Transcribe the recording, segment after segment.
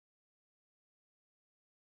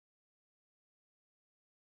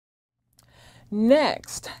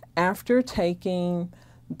Next, after taking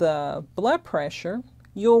the blood pressure,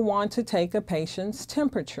 you'll want to take a patient's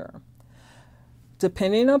temperature.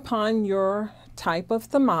 Depending upon your type of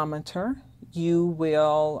thermometer, you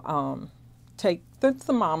will take the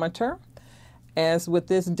thermometer. As with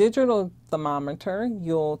this digital thermometer,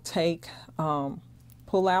 you'll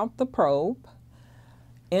pull out the probe,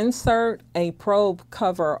 insert a probe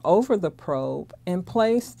cover over the probe, and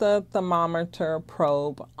place the thermometer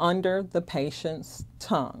probe under the patient's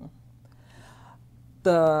tongue.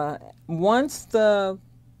 Once the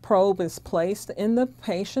probe is placed in the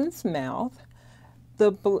patient's mouth,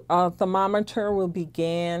 the thermometer will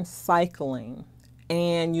begin cycling,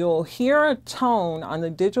 and you'll hear a tone on the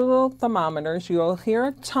digital thermometers. You'll hear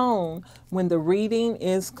a tone when the reading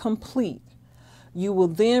is complete. You will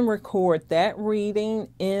then record that reading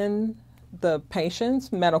in the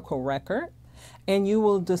patient's medical record, and you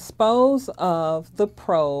will dispose of the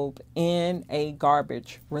probe in a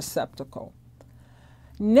garbage receptacle.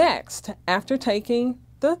 Next, after taking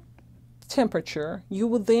the temperature, you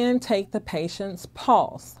will then take the patient's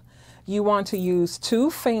pulse. You want to use 2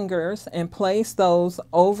 fingers and place those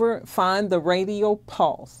find the radial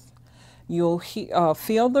pulse. You'll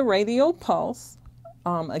feel the radial pulse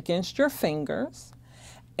against your fingers,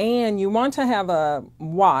 and you want to have a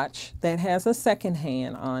watch that has a second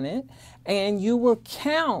hand on it, and you will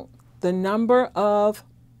count the number of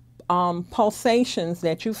pulsations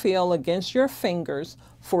that you feel against your fingers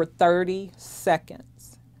for 30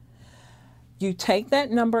 seconds. You take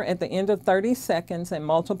that number at the end of 30 seconds and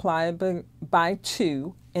multiply it by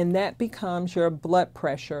 2, and that becomes your blood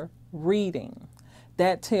pressure reading.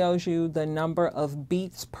 That tells you the number of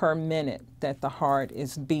beats per minute that the heart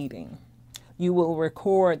is beating. You will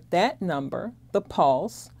record that number, the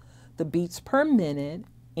pulse, the beats per minute,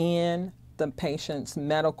 in the patient's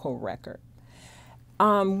medical record.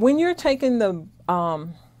 When you're taking the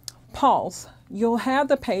pulse, you'll have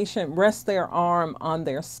the patient rest their arm on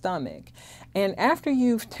their stomach. And after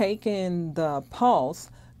you've taken the pulse,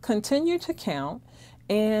 continue to count,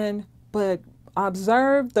 but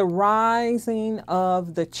observe the rising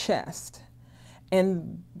of the chest.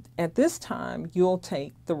 And at this time, you'll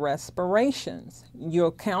take the respirations.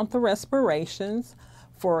 You'll count the respirations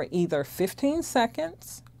for either 15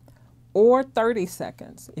 seconds or 30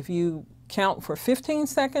 seconds. If you count for 15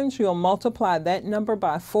 seconds, you'll multiply that number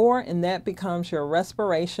by 4, and that becomes your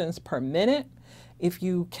respirations per minute. If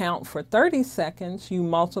you count for 30 seconds, you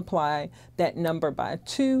multiply that number by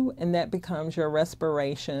 2, and that becomes your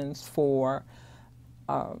respirations for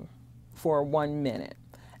 1 minute.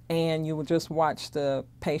 And you will just watch the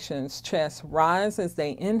patient's chest rise as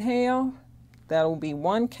they inhale. That'll be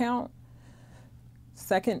 1 count.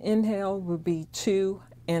 Second inhale will be 2,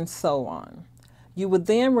 and so on. You would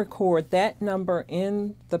then record that number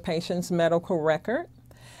in the patient's medical record.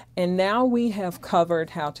 And now we have covered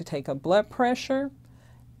how to take a blood pressure,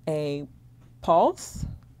 a pulse,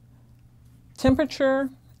 temperature,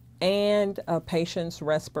 and a patient's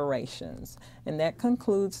respirations. And that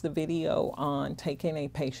concludes the video on taking a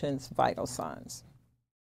patient's vital signs.